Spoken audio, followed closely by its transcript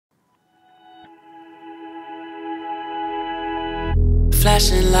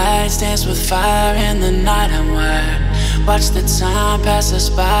Flashing lights dance with fire in the night. I'm wired. Watch the time pass us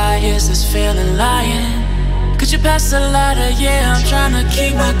by. Is this feeling lying? Could you pass the lighter? Yeah, I'm trying to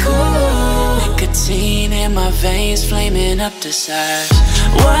keep my cool. Nicotine in my veins, flaming up desires.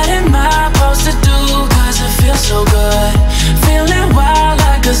 What am I supposed to do? Cause it feels so good. Feeling wild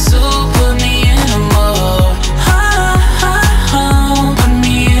like a zoo. Put me in a mood. Put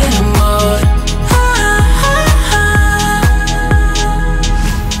me in a mood.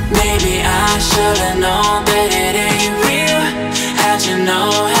 Maybe I should've known that it ain't real. How'd you know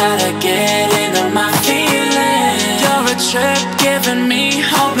how to get into my feelings? You're a trip giving me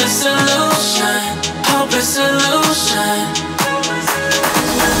hopeless solution. Hopeless solution.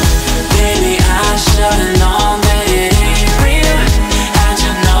 Baby, I should've known that it ain't real. How'd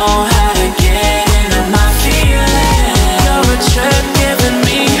you know how to get into my feelings? You're a trip giving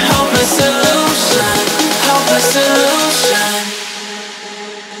me hopeless solution. Hopeless solution.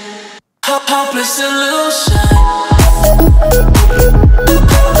 Hopeless solution.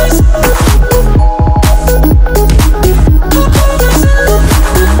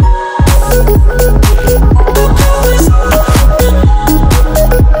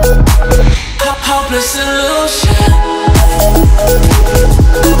 Hopeless solution.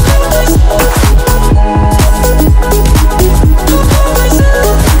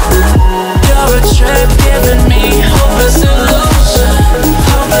 You're a trip giving me hopeless solution.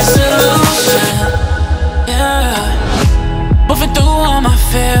 Hopeless solution. Yeah. Moving through all my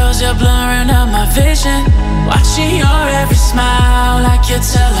feels, you're blurring out my vision. Watching your every smile like your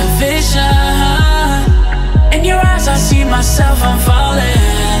television. In your eyes I see myself, I'm falling.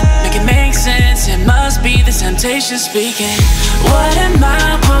 Make it make sense, it must be the temptation speaking. What am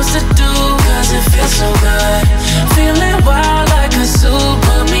I supposed to do? Cause it feels so good. Feeling wild like a zoo.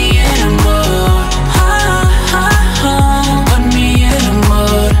 Put me in a mood. Put me in a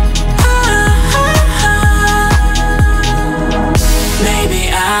mood. Maybe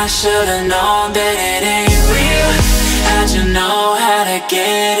I should've known that it ain't real. How'd you know how to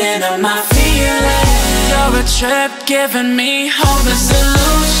get into my feelings? You're a trip giving me hopeless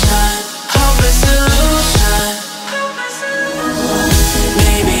solution. Hopeless solution.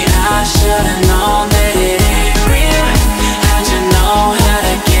 Maybe I should've known that it ain't real. How'd you know how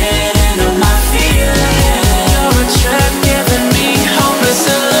to get into my feelings? You're a trip giving me hopeless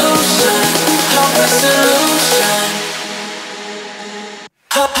solution. Hopeless solution.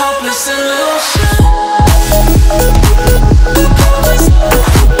 Hopeless solution.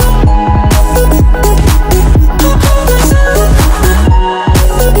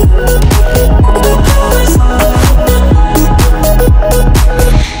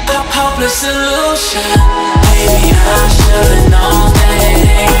 Hopeless solution. Maybe I should've known that it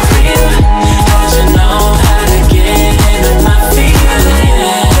ain't real. How'd you know how to get into my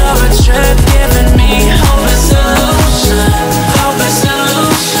feelings? You're a trip giving me hopeless solution. Hopeless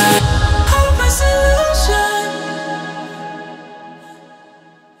solution. Hopeless solution.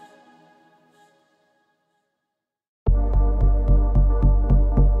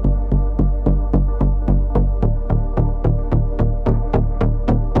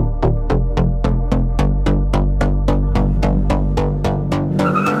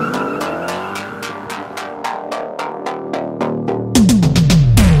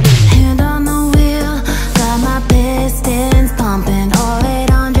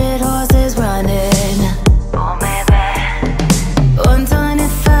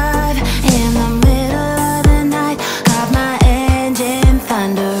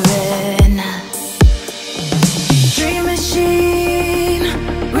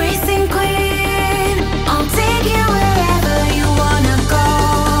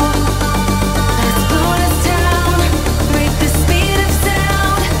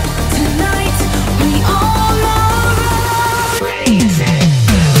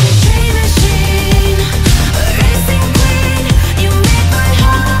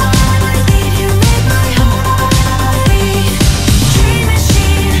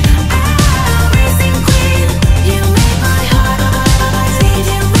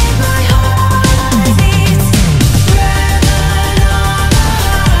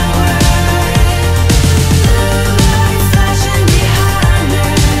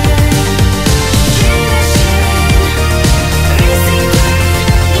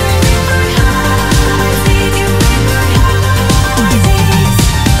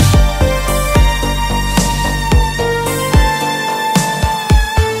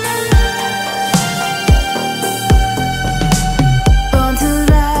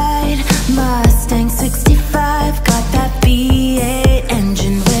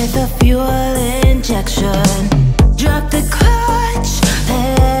 injection. Drop the clutch,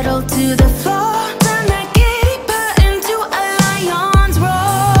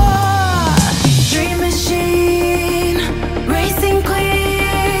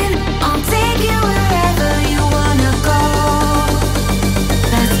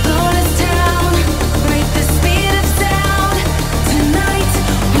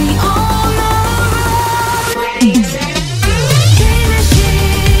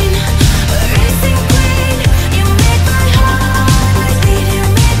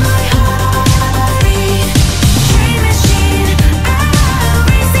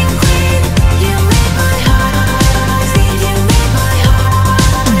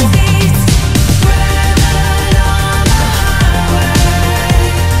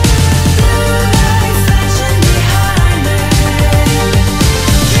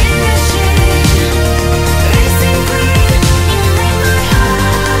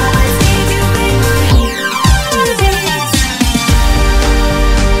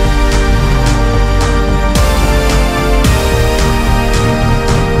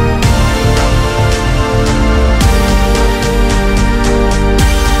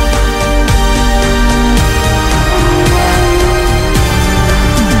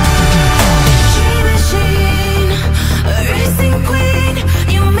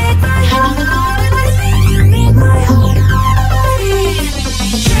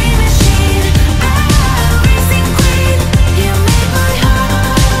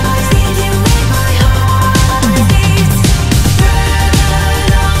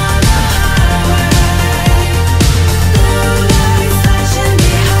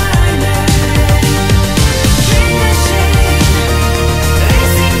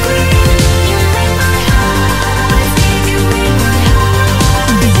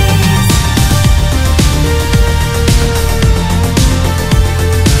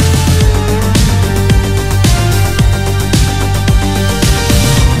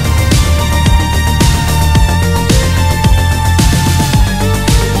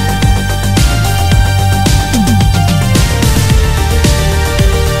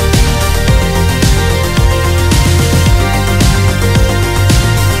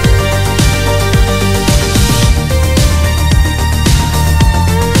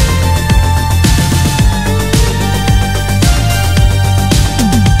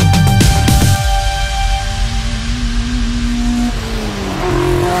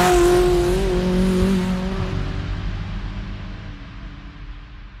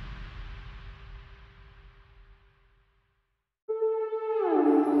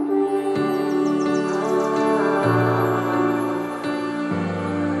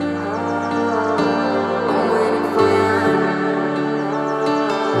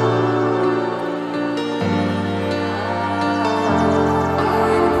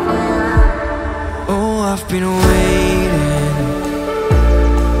 been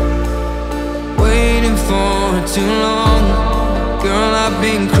waiting for too long. Girl, I've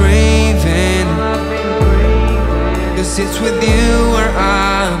been craving, 'cause it's with you where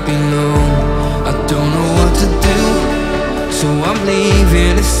I belong. I don't know what to do, so I'm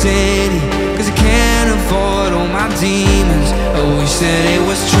leaving the city, 'cause I can't avoid all my demons. I wish that it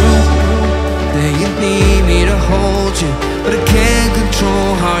was true, that you need me to hold you, but I can't control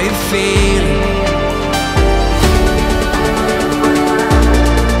how you're feeling.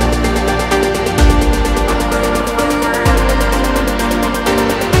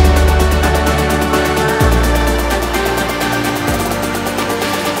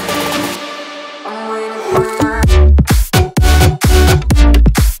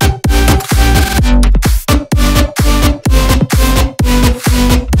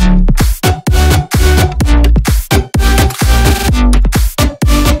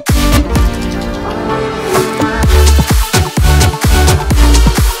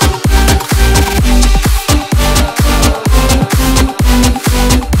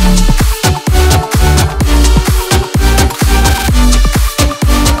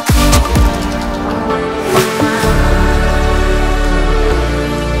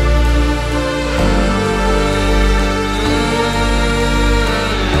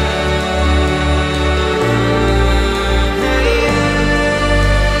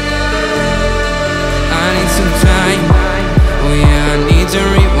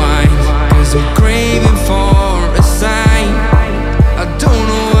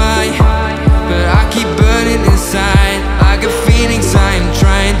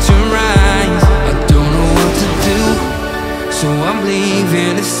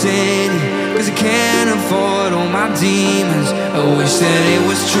 Demons. I wish that it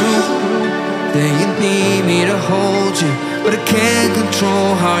was true, that you need me to hold you, but I can't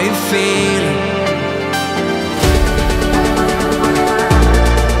control how you're feeling.